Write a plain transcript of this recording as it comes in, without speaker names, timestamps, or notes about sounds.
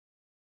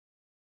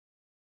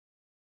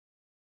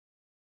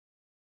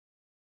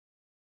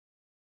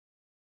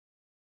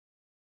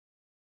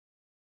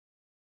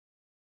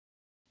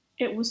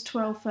It was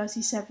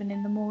 12:37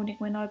 in the morning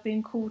when I'd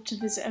been called to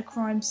visit a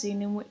crime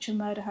scene in which a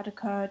murder had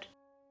occurred.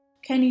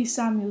 Kenny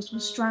Samuels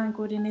was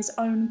strangled in his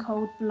own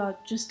cold blood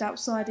just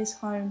outside his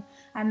home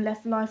and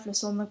left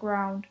lifeless on the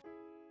ground.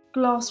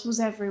 Glass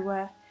was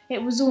everywhere.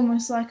 It was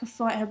almost like a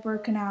fight had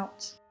broken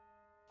out.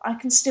 I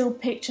can still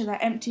picture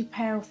that empty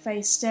pale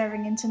face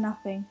staring into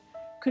nothing.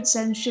 Could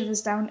send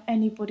shivers down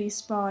anybody's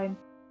spine.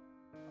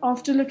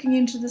 After looking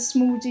into the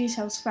small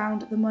details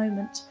found at the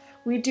moment,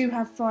 we do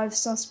have 5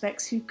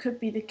 suspects who could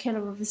be the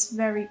killer of this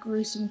very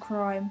gruesome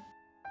crime.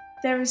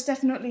 There is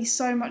definitely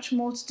so much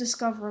more to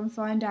discover and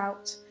find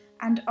out,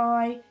 and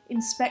I,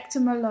 Inspector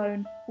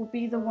Malone, will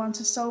be the one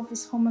to solve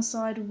this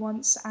homicide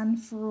once and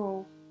for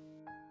all.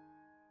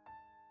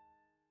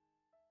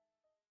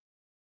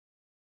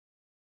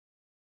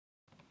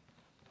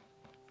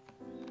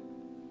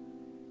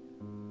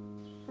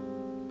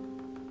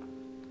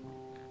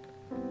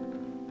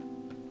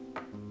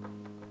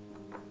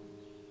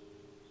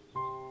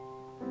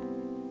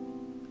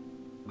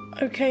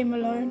 Okay,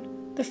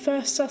 Malone. The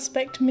first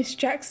suspect, Miss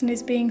Jackson,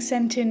 is being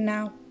sent in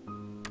now.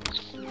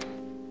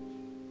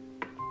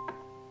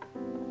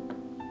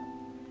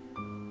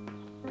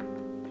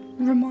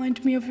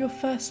 Remind me of your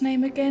first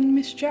name again,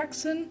 Miss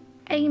Jackson?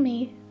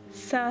 Amy,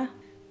 sir.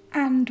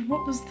 And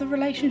what was the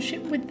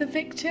relationship with the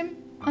victim?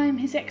 I am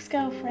his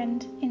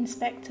ex-girlfriend,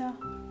 Inspector.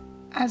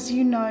 As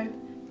you know,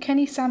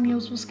 Kenny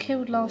Samuels was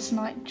killed last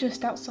night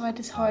just outside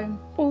his home.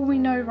 All we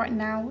know right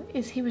now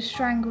is he was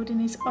strangled in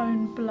his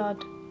own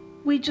blood.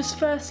 We just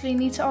firstly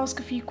need to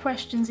ask a few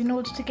questions in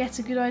order to get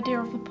a good idea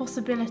of the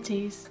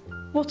possibilities.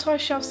 What I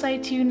shall say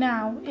to you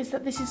now is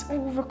that this is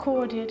all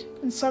recorded,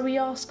 and so we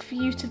ask for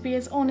you to be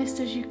as honest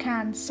as you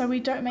can so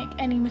we don't make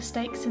any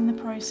mistakes in the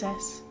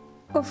process.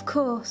 Of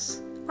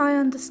course, I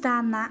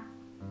understand that.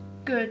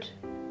 Good.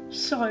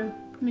 So,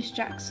 Miss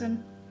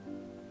Jackson,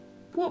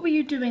 what were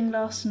you doing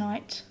last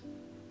night?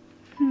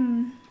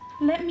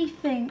 Let me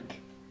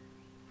think.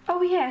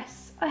 Oh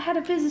yes, I had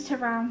a visitor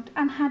round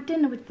and had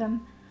dinner with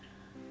them.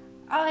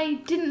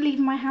 I didn't leave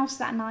my house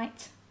that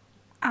night.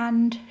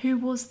 And who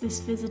was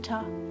this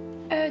visitor?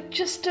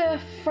 Just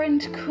a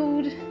friend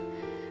called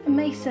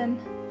Mason.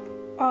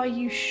 Are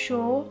you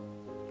sure?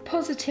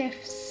 Positive,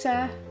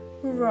 sir.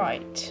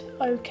 Right,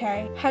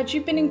 okay. Had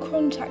you been in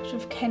contact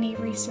with Kenny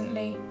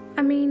recently?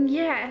 I mean,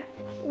 yeah.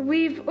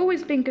 We've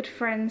always been good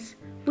friends.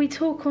 We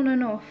talk on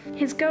and off.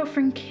 His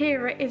girlfriend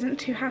Kira isn't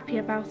too happy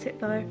about it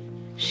though.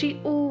 She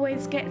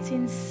always gets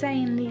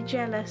insanely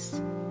jealous.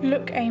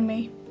 Look,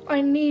 Amy, I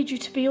need you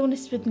to be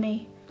honest with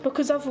me,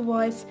 because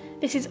otherwise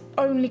this is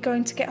only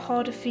going to get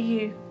harder for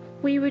you.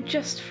 We were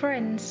just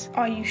friends.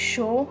 Are you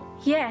sure?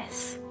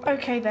 Yes.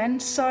 Okay then,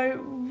 so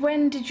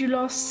when did you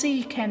last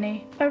see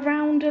Kenny?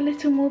 Around a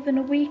little more than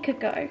a week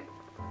ago.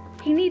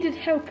 He needed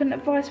help and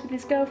advice with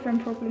his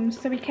girlfriend problems,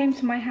 so he came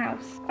to my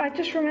house. I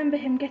just remember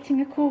him getting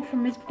a call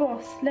from his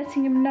boss,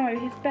 letting him know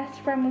his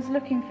best friend was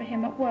looking for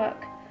him at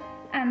work,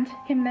 and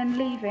him then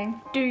leaving.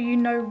 Do you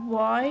know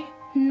why?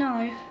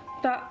 No,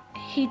 but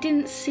he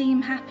didn't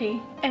seem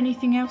happy.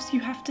 Anything else you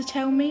have to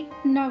tell me?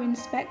 No,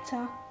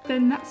 Inspector.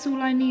 Then that's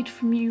all I need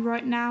from you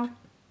right now.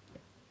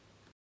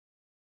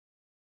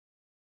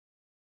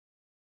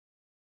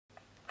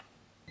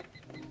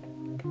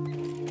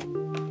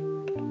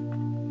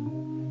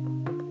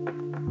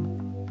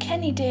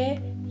 Kenny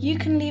dear, you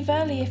can leave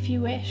early if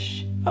you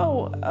wish.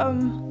 Oh,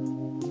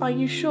 are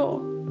you sure?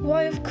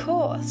 Why, of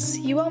course.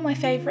 You are my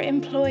favourite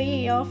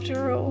employee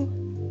after all.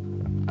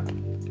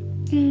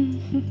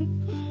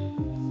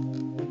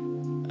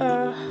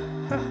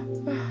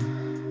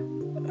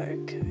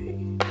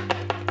 Okay.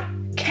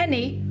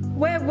 Kenny,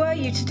 where were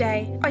you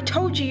today? I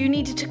told you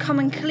needed to come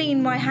and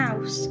clean my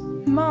house.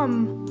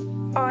 Mum,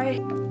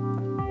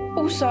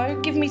 Also,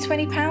 give me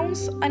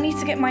 £20. I need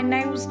to get my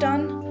nails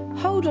done.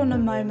 Hold on a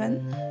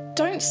moment.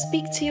 Don't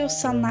speak to your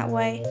son that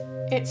way.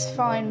 It's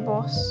fine,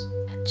 boss.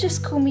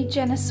 Just call me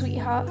Jenna,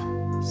 sweetheart.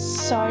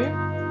 So?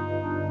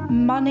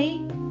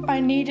 Money? I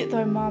need it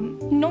though, Mum.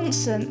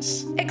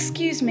 Nonsense.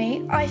 Excuse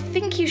me, I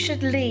think you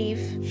should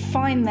leave.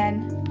 Fine then.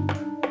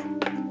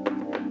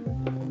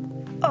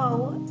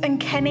 Oh, and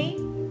Kenny?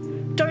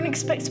 Don't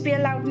expect to be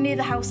allowed near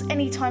the house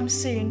anytime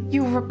soon.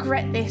 You'll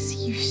regret this,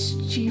 you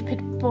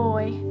stupid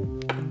boy.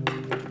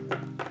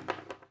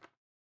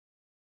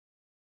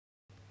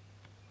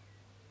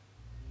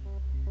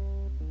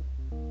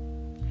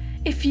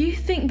 If you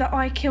think that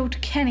I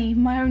killed Kenny,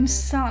 my own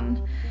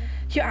son,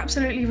 you're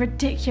absolutely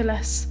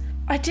ridiculous.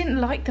 I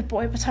didn't like the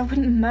boy, but I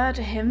wouldn't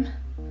murder him.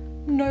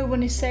 No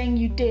one is saying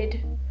you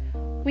did.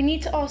 We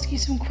need to ask you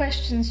some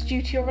questions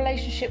due to your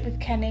relationship with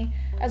Kenny,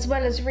 as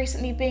well as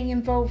recently being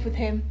involved with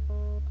him.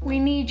 We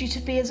need you to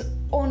be as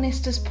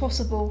honest as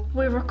possible.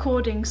 We're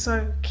recording,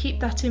 so keep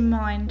that in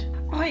mind.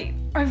 I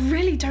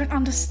really don't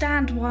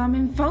understand why I'm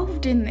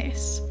involved in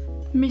this.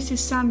 Mrs.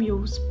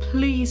 Samuels,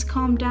 please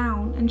calm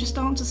down and just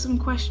answer some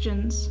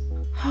questions.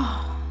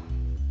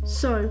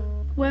 So,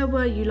 where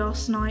were you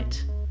last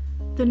night?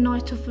 The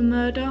night of the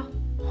murder?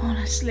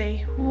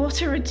 Honestly,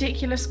 what a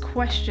ridiculous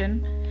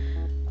question.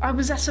 I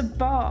was at a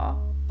bar.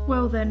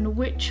 Well then,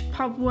 which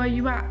pub were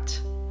you at?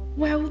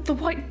 Well, the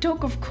White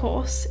Dog, of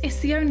course. It's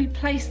the only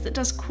place that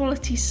does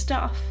quality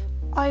stuff.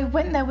 I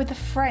went there with a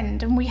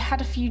friend and we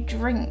had a few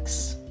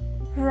drinks.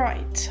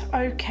 Right,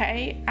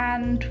 okay,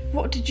 and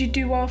what did you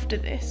do after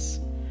this?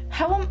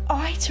 How am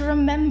I to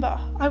remember?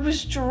 I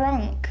was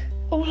drunk.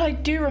 All I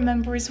do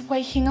remember is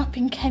waking up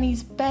in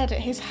Kenny's bed at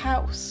his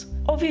house.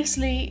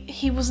 Obviously,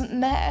 he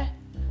wasn't there.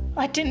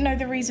 I didn't know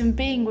the reason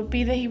being would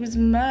be that he was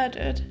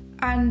murdered.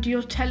 And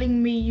you're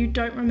telling me you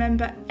don't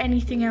remember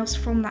anything else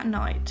from that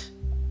night?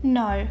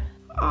 No.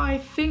 I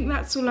think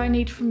that's all I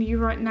need from you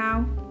right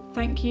now.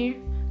 Thank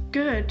you.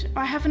 Good.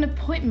 I have an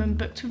appointment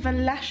booked with a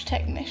lash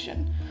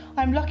technician.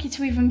 I'm lucky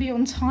to even be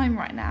on time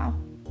right now.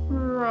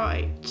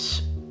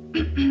 Right.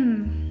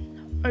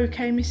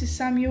 Okay, Mrs.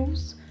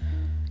 Samuels.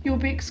 You'll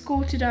be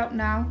escorted out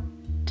now.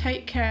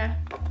 Take care.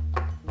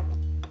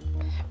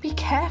 Be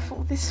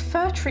careful. This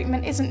fur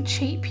treatment isn't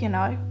cheap, you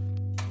know.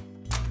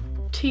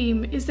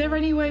 Team, is there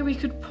any way we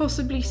could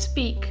possibly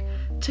speak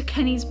to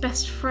Kenny's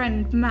best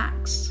friend,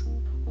 Max?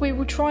 We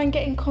will try and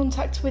get in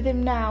contact with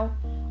him now.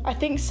 I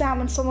think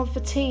Sam and some of the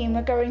team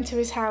are going to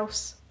his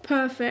house.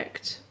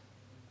 Perfect.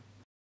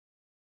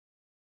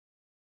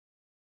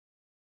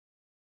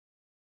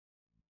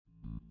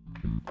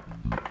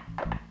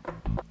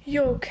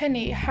 Yo,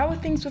 Kenny, how are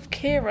things with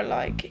Kira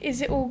like?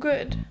 Is it all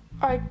good?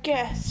 I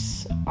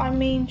guess. I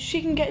mean,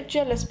 she can get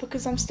jealous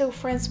because I'm still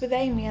friends with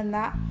Amy and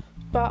that,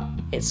 but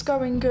it's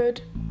going good.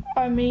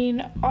 I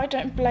mean, I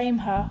don't blame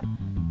her.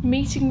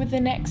 Meeting with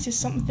an ex is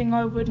something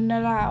I wouldn't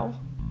allow.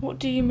 What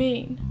do you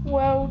mean?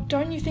 Well,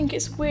 don't you think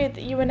it's weird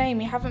that you and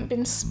Amy haven't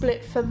been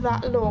split for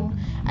that long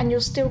and you're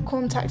still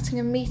contacting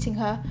and meeting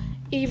her,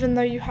 even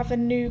though you have a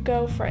new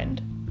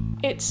girlfriend?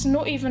 It's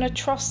not even a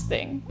trust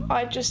thing.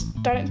 I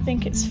just don't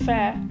think it's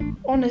fair.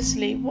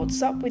 Honestly,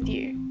 what's up with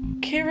you?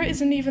 Kira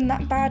isn't even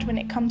that bad when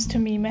it comes to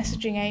me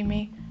messaging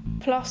Amy.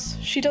 Plus,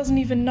 she doesn't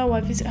even know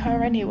I visit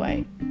her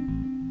anyway.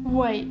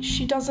 Wait,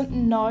 she doesn't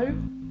know?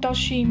 Does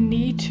she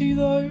need to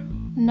though?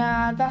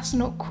 Nah, that's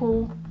not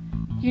cool.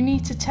 You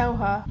need to tell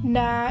her.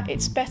 Nah,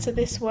 it's better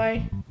this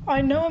way.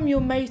 I know I'm your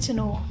mate and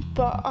all,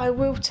 but I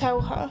will tell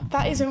her.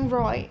 That isn't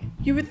right.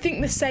 You would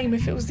think the same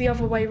if it was the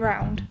other way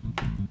round.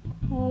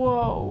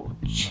 Whoa,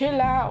 chill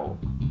out.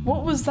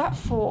 What was that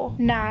for?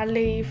 Nah,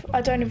 leave.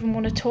 I don't even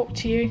want to talk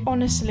to you.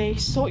 Honestly,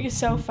 sort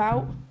yourself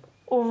out,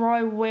 or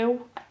I will.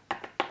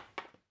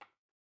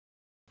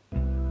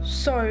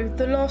 So,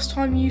 the last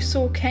time you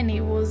saw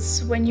Kenny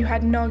was when you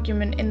had an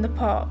argument in the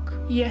park?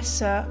 Yes,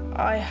 sir.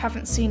 I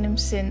haven't seen him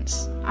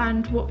since.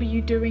 And what were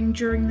you doing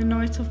during the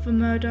night of the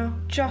murder?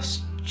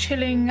 Just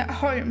chilling at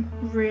home.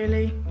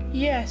 Really?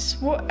 Yes,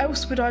 what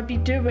else would I be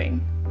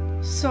doing?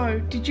 So,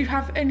 did you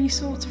have any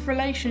sort of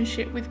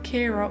relationship with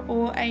Kira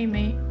or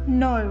Amy?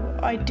 No,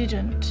 I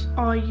didn't.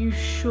 Are you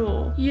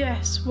sure?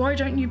 Yes, why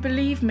don't you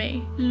believe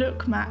me?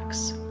 Look,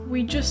 Max,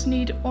 we just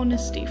need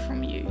honesty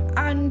from you.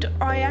 And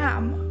I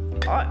am.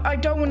 I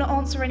don't want to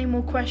answer any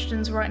more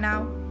questions right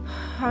now.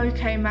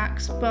 Okay,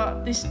 Max,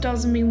 but this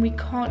doesn't mean we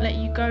can't let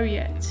you go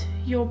yet.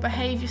 Your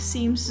behaviour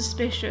seems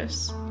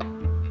suspicious.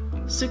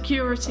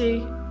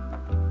 Security.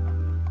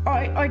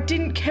 I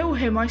didn't kill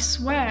him, I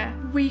swear.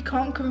 We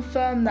can't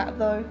confirm that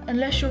though.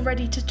 Unless you're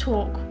ready to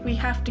talk, we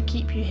have to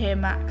keep you here,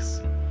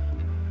 Max.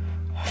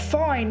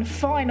 Fine,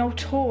 I'll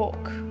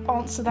talk.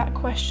 Answer that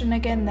question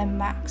again then,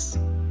 Max.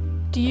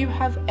 Do you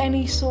have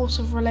any sort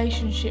of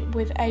relationship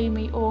with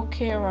Amy or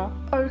Kira?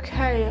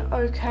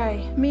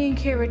 Okay. Me and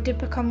Kira did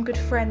become good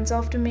friends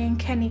after me and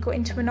Kenny got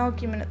into an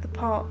argument at the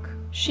park.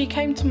 She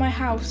came to my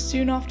house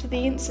soon after the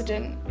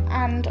incident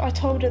and I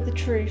told her the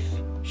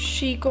truth.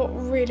 She got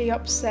really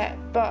upset,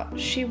 but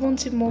she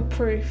wanted more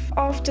proof.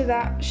 After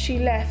that, she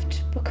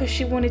left because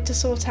she wanted to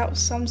sort out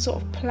some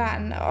sort of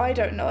plan. I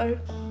don't know.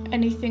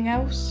 Anything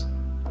else?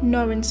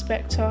 No,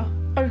 Inspector.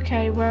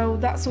 Okay, well,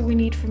 that's all we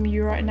need from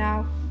you right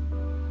now.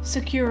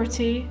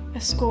 Security,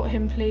 escort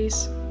him,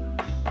 please.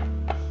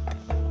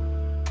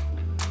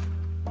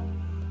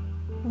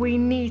 We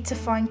need to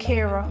find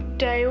Kira.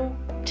 Dale,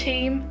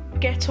 team,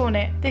 get on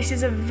it. This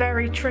is a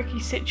very tricky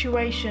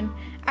situation,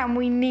 and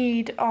we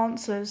need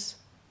answers.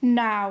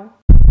 Now.